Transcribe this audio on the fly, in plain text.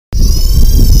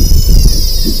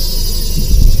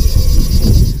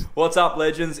What's up,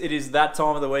 legends? It is that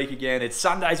time of the week again. It's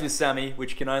Sundays with Sammy,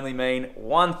 which can only mean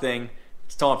one thing.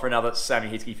 It's time for another Sammy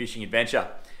Hitzke fishing adventure.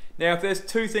 Now, if there's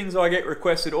two things I get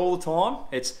requested all the time,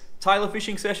 it's Tailor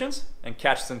fishing sessions and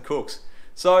catches and cooks.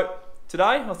 So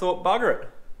today I thought, bugger it,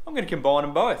 I'm going to combine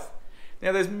them both.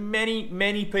 Now, there's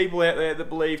many people out there that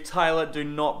believe Tailor do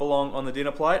not belong on the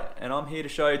dinner plate, and I'm here to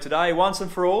show you today, once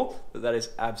and for all, that that is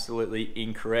absolutely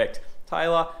incorrect.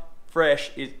 Tailor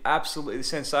fresh is absolutely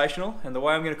sensational, and the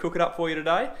way I'm going to cook it up for you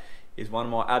today is one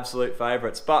of my absolute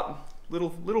favourites. But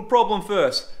little problem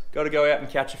first, got to go out and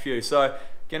catch a few. So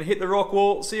going to hit the rock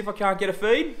wall, see if I can't get a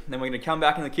feed, and then we're going to come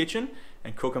back in the kitchen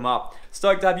and cook them up.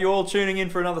 Stoked to have you all tuning in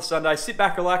for another Sunday. Sit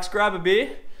back, relax, grab a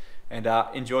beer, and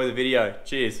enjoy the video.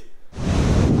 Cheers.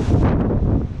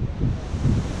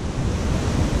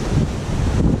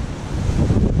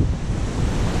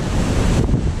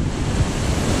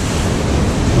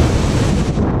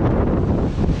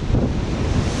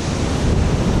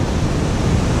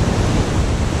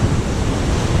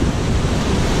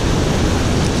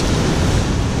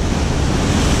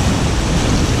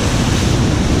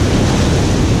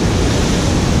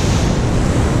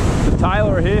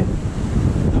 Tailor here.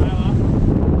 Tailor.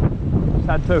 Just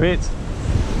had 2 hits.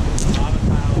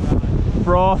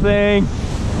 Frothing.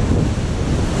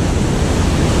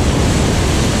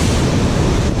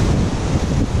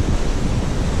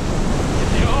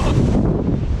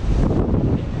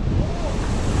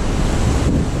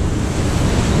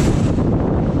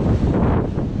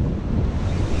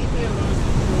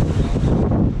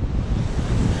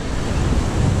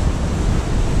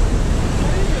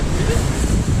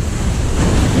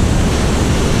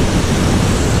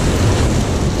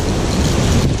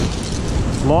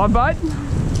 Live bait.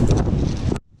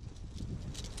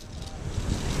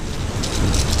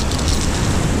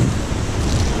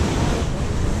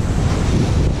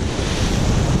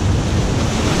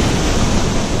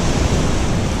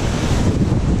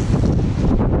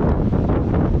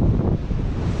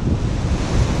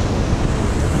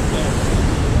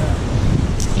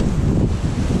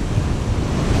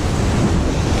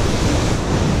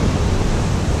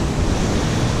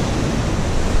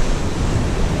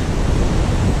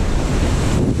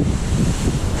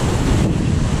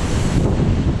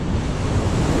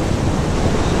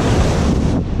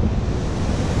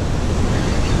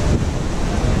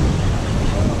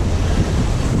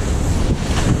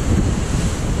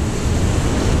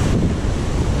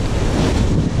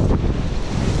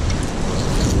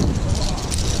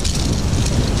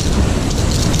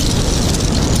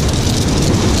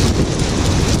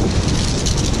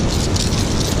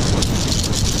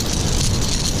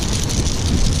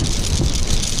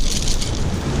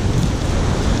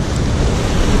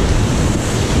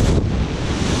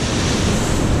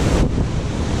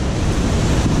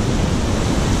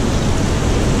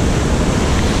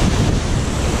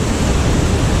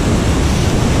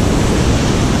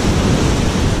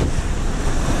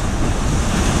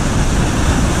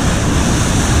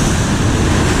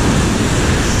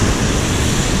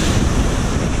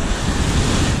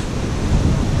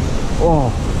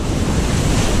 Oh,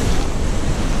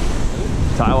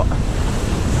 Tailor.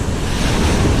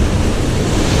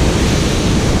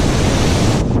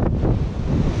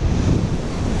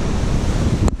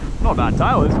 Not a bad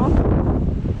Tailor, this one.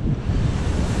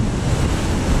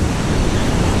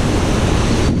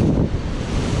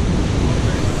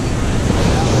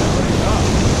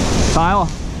 Tailor.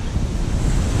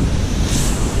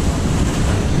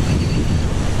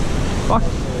 Fuck.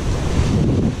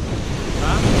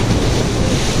 No?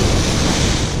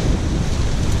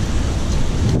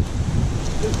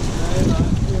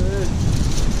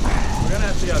 You're going to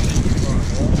have to go fishing tomorrow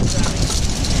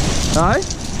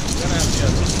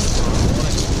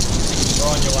morning. You're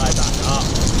on your way back up.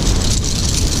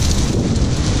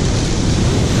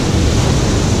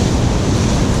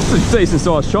 It's a decent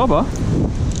sized chopper.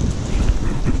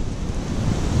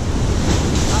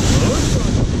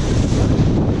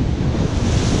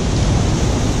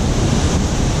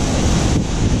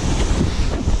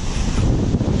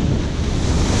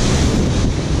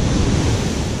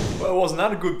 Well, wasn't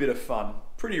that a good bit of fun?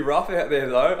 Pretty rough out there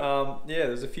though. Yeah,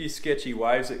 there's a few sketchy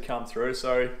waves that come through,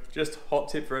 so just hot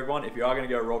tip for everyone, if you are going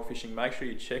to go rock fishing, make sure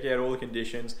you check out all the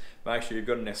conditions, make sure you've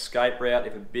got an escape route.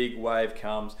 If a big wave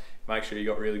comes, make sure you've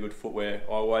got really good footwear.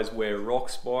 I always wear rock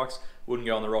spikes, wouldn't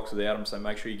go on the rocks without them, so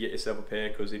make sure you get yourself a pair,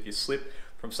 because if you slip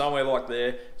from somewhere like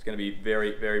there, it's going to be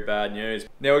very bad news.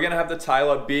 Now we're going to have the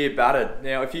Tailor beer battered.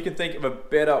 Now if you can think of a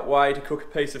better way to cook a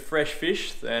piece of fresh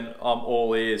fish, then I'm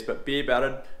all ears, but beer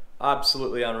battered,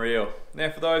 absolutely unreal.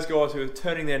 Now for those guys who are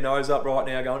turning their nose up right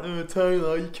now going, oh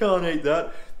Tailor, you can't eat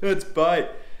that, that's bait.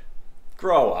 Of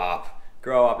Grow up.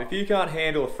 Grow up. If you can't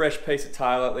handle a fresh piece of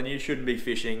Tailor, then you shouldn't be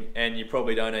fishing, and you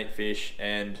probably don't eat fish,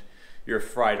 and you're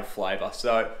afraid of flavour.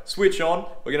 So switch on.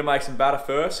 We're going to make some batter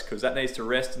first, because that needs to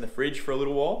rest in the fridge for a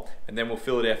little while, and then we'll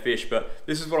fillet our fish. But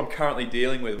this is what I'm currently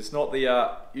dealing with. It's not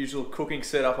the usual cooking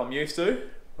setup I'm used to,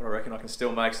 but I reckon I can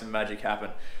still make some magic happen.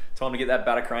 Time to get that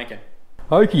batter cranking.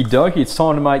 Okie dokie, it's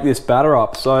time to make this batter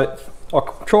up. So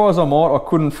I try as I might, I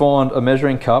couldn't find a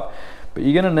measuring cup, but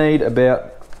you're going to need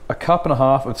about 1.5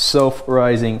 cups of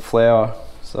self-raising flour.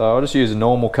 So I'll just use a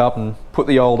normal cup and put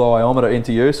the old iometer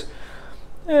into use.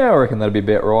 Yeah, I reckon that'll be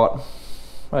about right.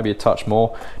 Maybe a touch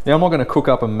more. Now I'm not going to cook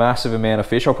up a massive amount of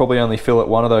fish. I'll probably only fillet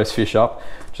one of those fish up,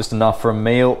 just enough for a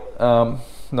meal.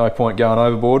 No point going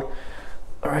overboard.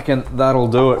 I reckon that'll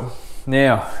do it.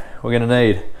 Now we're going to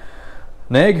need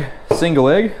an egg, single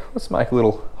egg. Let's make a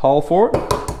little hole for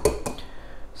it.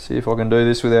 See if I can do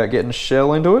this without getting a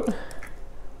shell into it.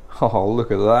 Oh, look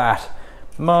at that.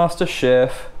 Master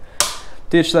Chef.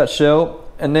 Ditch that shell.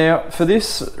 And now for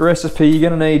this recipe, you're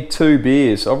going to need 2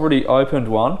 beers. I've already opened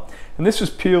one. And this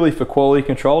was purely for quality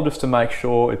control, just to make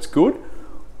sure it's good.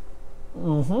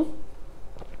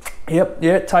 Yep,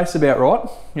 yeah, it tastes about right.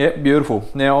 Yep, beautiful.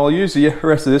 Now I'll use the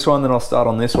rest of this one, then I'll start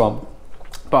on this one.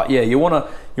 But yeah, you want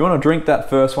to drink that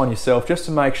first one yourself, just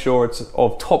to make sure it's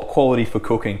of top quality for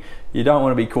cooking. You don't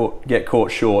want to get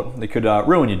caught short. It could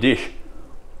ruin your dish.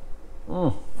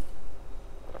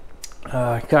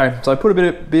 Okay, so I put a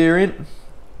bit of beer in.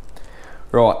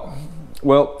 Right,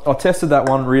 well, I tested that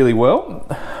one really well.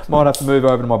 Might have to move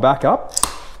over to my backup.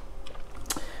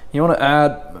 You want to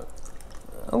add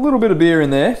a little bit of beer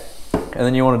in there, and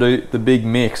then you want to do the big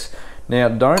mix. Now,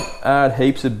 don't add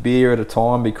heaps of beer at a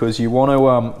time, because you want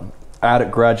to add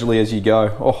it gradually as you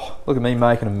go. Oh, look at me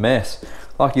making a mess.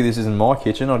 Lucky this isn't my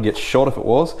kitchen, I'd get shot if it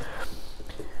was.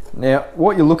 Now,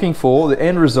 what you're looking for, the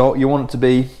end result, you want it to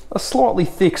be a slightly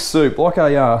thick soup, like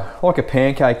a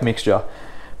pancake mixture.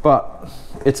 But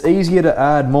it's easier to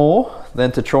add more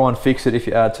than to try and fix it if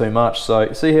you add too much.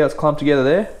 So see how it's clumped together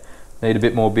there? Need a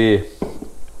bit more beer.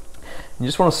 You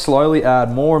just want to slowly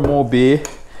add more and more beer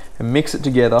and mix it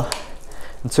together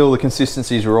until the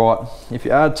consistency is right. If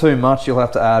you add too much, you'll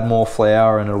have to add more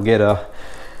flour, and it'll get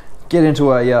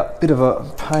into a bit of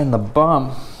a pain in the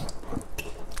bum.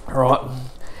 Right.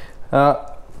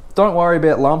 Don't worry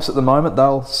about lumps at the moment.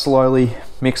 They'll slowly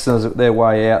mix their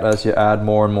way out as you add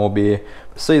more and more beer.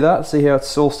 See that? See how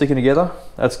it's all sticking together?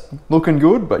 That's looking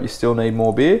good, but you still need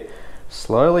more beer.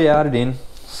 Slowly add it in.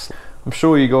 I'm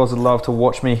sure you guys would love to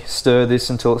watch me stir this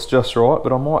until it's just right,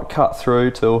 but I might cut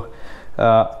through till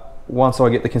once I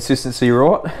get the consistency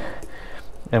right,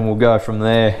 and we'll go from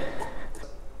there.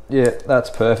 Yeah, that's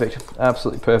perfect.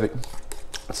 Absolutely perfect.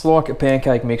 It's like a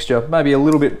pancake mixture, maybe a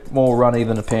little bit more runny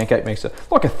than a pancake mixture.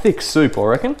 Like a thick soup, I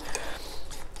reckon.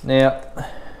 Now,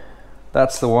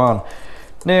 that's the one.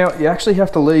 Now, you actually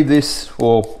have to leave this,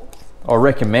 or I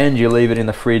recommend you leave it in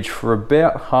the fridge for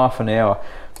about half an hour.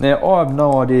 Now, I have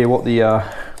no idea what the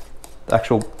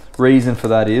actual reason for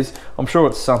that is. I'm sure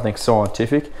it's something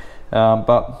scientific,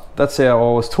 but that's how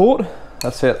I was taught.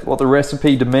 That's what the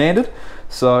recipe demanded.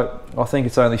 So I think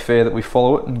it's only fair that we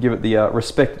follow it and give it the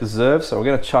respect it deserves. So we're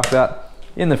going to chuck that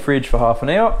in the fridge for half an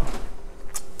hour.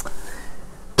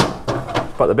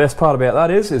 But the best part about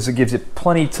that is it gives you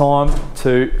plenty of time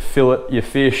to fillet your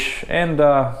fish and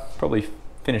probably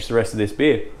finish the rest of this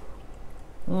beer.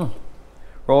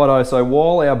 Righto, so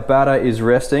while our batter is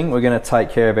resting, we're going to take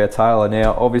care of our Tailor.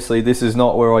 Now, obviously, this is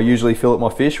not where I usually fillet my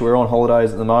fish. We're on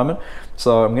holidays at the moment,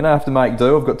 so I'm going to have to make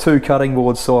do. I've got 2 cutting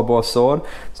boards side by side.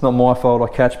 It's not my fault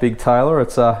I catch big Tailor.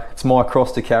 It's my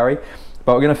cross to carry.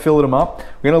 But we're going to fillet them up.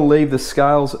 We're going to leave the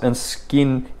scales and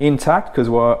skin intact, because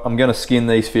I'm going to skin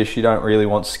these fish. You don't really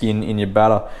want skin in your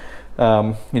batter,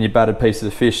 in your battered pieces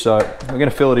of fish. So we're going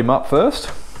to fillet him up first.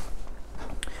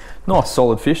 Nice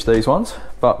solid fish, these ones,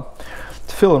 but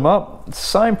to fill them up, it's the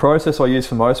same process I use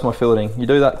for most of my filleting. You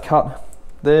do that cut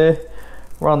there,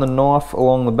 run the knife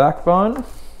along the backbone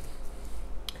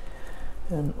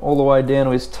and all the way down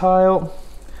to his tail,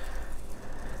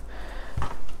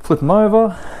 flip him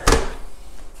over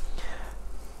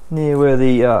near where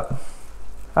the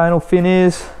anal fin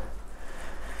is,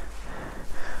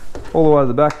 all the way to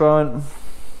the backbone,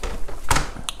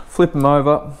 flip him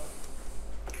over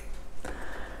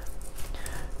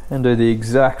and do the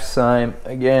exact same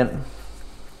again.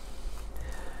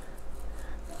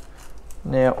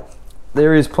 Now,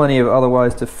 there is plenty of other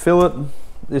ways to fillet.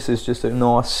 This is just a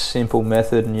nice simple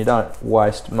method and you don't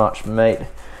waste much meat.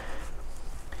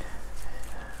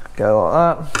 Go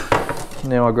like that.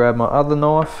 Now I grab my other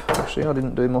knife. Actually, I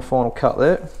didn't do my final cut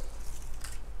there.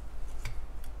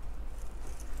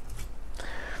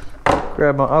 Grab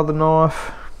grab my other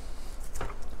knife,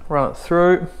 run it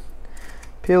through,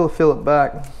 peel the fillet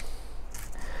back,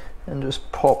 and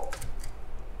just pop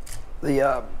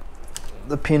the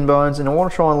pin bones. And I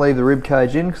want to try and leave the rib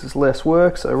cage in because it's less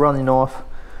work, so run your knife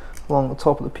along the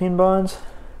top of the pin bones,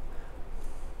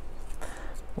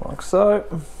 like so.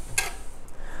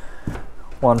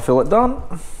 One fillet done.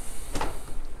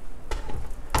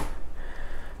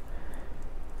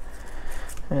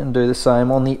 And do the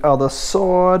same on the other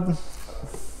side.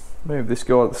 Move this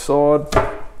guy to the side.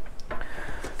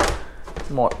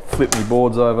 Might flip my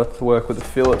boards over to work with the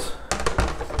fillets.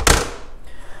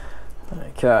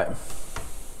 Okay.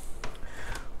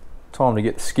 Time to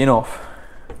get the skin off.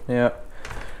 Now,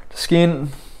 the skin,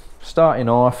 start your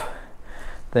knife,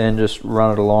 then just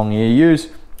run it along. You use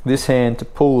this hand to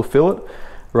pull the fillet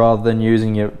rather than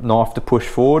using your knife to push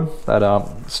forward. That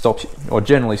stops you, or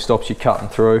generally stops you cutting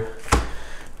through.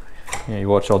 Yeah, you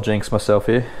watch, I'll jinx myself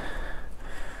here.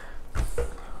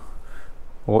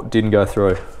 Oh, didn't go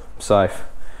through. Safe.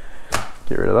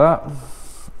 Get rid of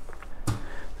that.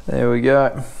 There we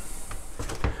go.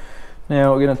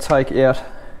 Now we're going to take out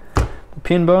the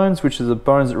pin bones, which is the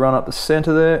bones that run up the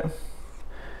centre there.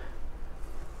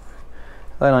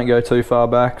 They don't go too far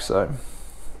back, so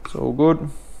it's all good.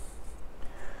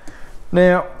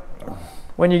 Now,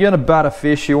 when you're going to batter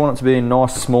fish, you want it to be in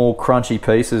nice, small, crunchy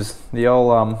pieces. The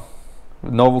old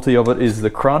novelty of it is the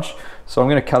crunch, so I'm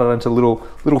going to cut it into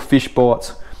little fish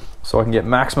bites so I can get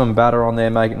maximum batter on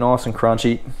there, make it nice and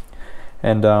crunchy,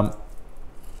 and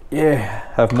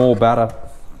yeah, have more batter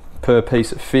per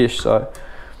piece of fish. So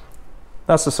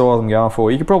that's the size I'm going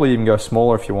for. You could probably even go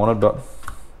smaller if you wanted, but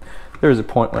there is a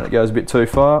point when it goes a bit too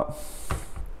far.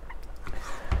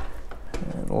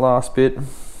 And the last bit.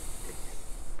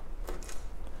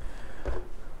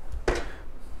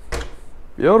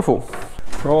 Beautiful.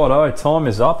 Righto, time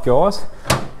is up, guys.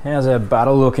 How's our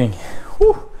batter looking?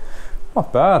 Whew,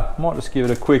 not bad. Might just give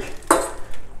it a quick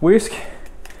whisk.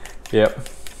 Yep,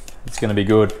 it's going to be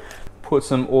good. Put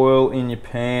some oil in your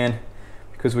pan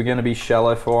because we're going to be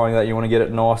shallow frying that. You want to get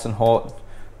it nice and hot.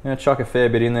 I'm going to chuck a fair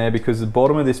bit in there because the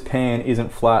bottom of this pan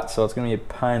isn't flat, so it's going to be a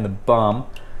pain in the bum,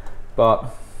 but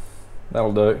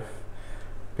that'll do. A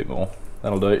bit more.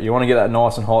 That'll do. You want to get that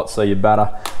nice and hot so your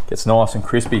batter gets nice and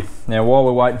crispy. Now, while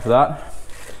we're waiting for that,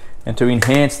 and to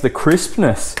enhance the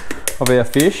crispness of our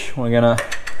fish, we're going to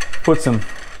put some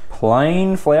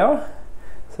plain flour.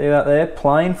 See that there?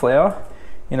 Plain flour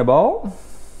in a bowl.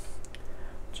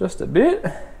 Just a bit.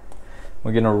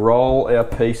 We're going to roll our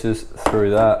pieces through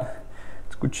that.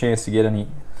 It's a good chance to get any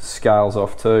scales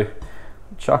off too.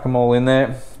 Chuck them all in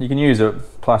there. You can use a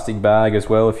plastic bag as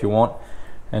well if you want,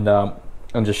 and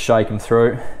just shake them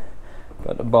through.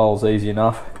 But the bowl's easy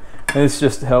enough. And this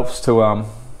just helps to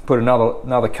put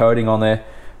another coating on there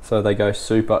so they go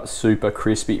super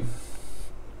crispy.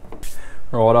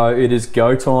 Righto, it is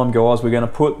go time, guys. We're going to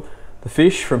put the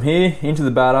fish from here into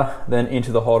the batter, then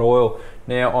into the hot oil.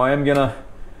 Now I am going to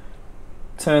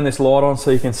turn this light on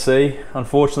so you can see.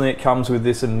 Unfortunately, it comes with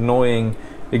this annoying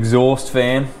exhaust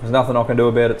fan. There's nothing I can do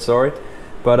about it, sorry.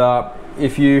 But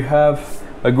if you have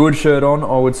a good shirt on,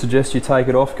 I would suggest you take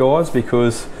it off, guys,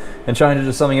 and change it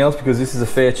to something else, because this is a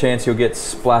fair chance you'll get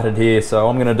splattered here. So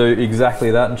I'm going to do exactly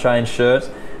that and change shirts,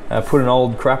 put an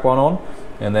old crap one on,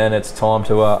 and then it's time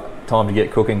to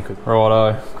get cooking.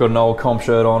 Righto, got an old comp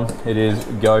shirt on. It is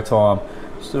go time.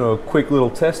 Just do a quick little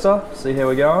tester, see how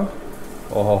we're going.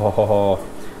 Oh,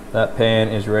 that pan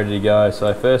is ready to go.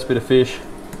 So first bit of fish.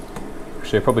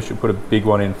 Actually, I probably should put a big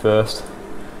one in first.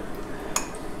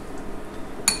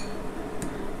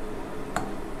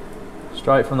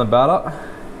 Straight from the batter.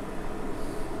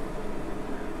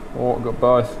 Oh, got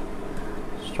both.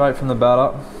 Straight from the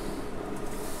batter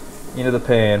into the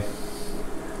pan.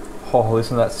 Oh,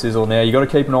 listen to that sizzle. Now you got to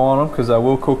keep an eye on them because they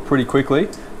will cook pretty quickly.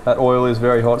 That oil is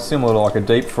very hot, similar to like a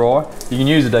deep fry. You can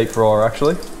use a deep fryer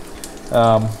actually,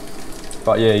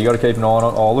 but yeah, you got to keep an eye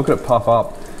on it. Oh, look at it puff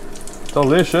up.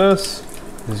 Delicious.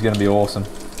 This is going to be awesome.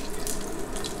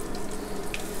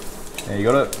 Yeah, you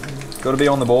got to be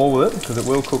on the ball with it because it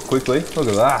will cook quickly. Look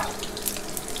at that.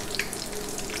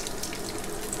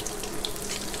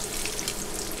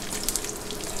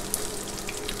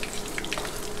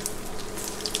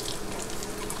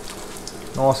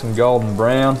 Nice and golden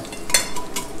brown.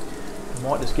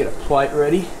 Might just get a plate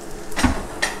ready.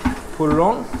 Put it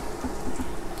on.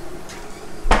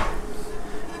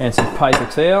 And some paper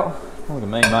towel. Look at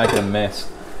me making a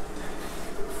mess.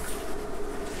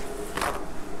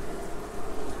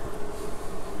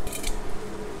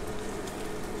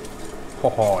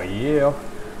 Oh yeah.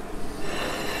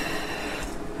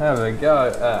 Have a go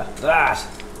at that.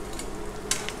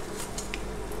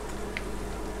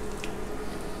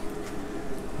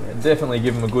 Yeah, definitely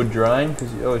give them a good drain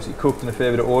because you obviously cooked in a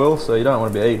fair bit of oil, so you don't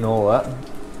want to be eating all of that.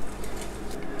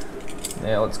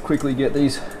 Now let's quickly get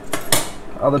these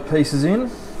other pieces in.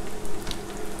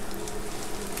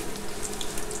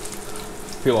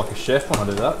 Feel like a chef when I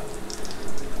do that.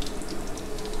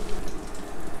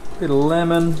 Bit of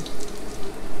lemon.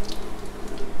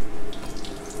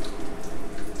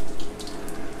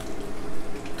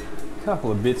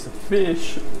 Couple of bits of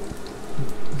fish.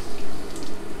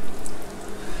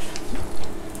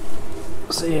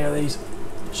 See how these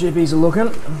chippies are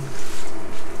looking.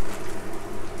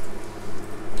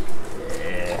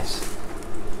 Yes.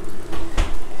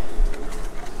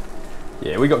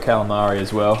 Yeah, we got calamari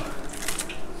as well.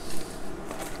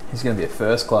 He's going to be a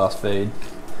first class feed.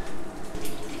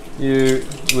 You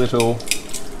little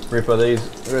ripper, the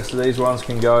rest of these ones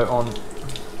can go on.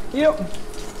 Yep.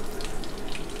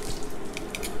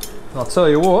 And I'll tell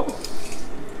you what,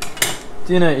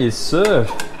 dinner is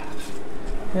served.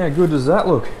 How good does that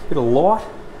look? Bit of light,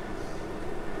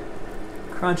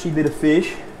 crunchy bit of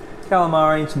fish,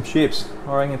 calamari and some chips.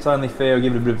 I reckon it's only fair we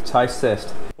give it a bit of a taste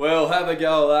test. Well, have a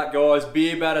go at that, guys.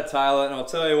 Beer batter Tailor, and I'll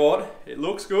tell you what, it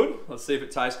looks good. Let's see if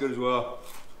it tastes good as well.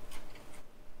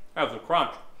 That's a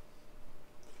crunch.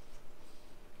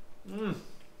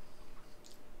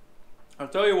 I'll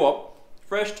tell you what,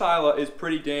 fresh Tailor is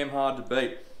pretty damn hard to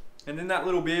beat. And then that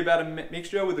little beer batter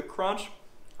mixture with the crunch,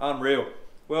 unreal.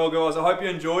 Well guys, I hope you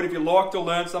enjoyed. If you liked or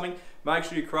learned something, make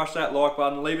sure you crush that like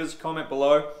button. Leave us a comment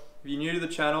below. If you're new to the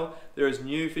channel, there is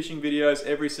new fishing videos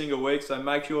every single week, so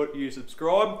make sure you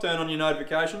subscribe, turn on your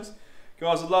notifications.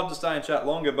 Guys, I'd love to stay and chat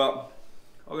longer, but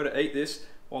I've got to eat this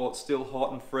while it's still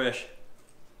hot and fresh.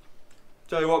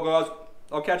 Tell you what guys,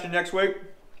 I'll catch you next week.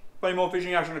 Plenty more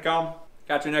fishing action to come.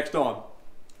 Catch you next time.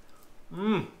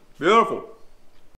 Beautiful.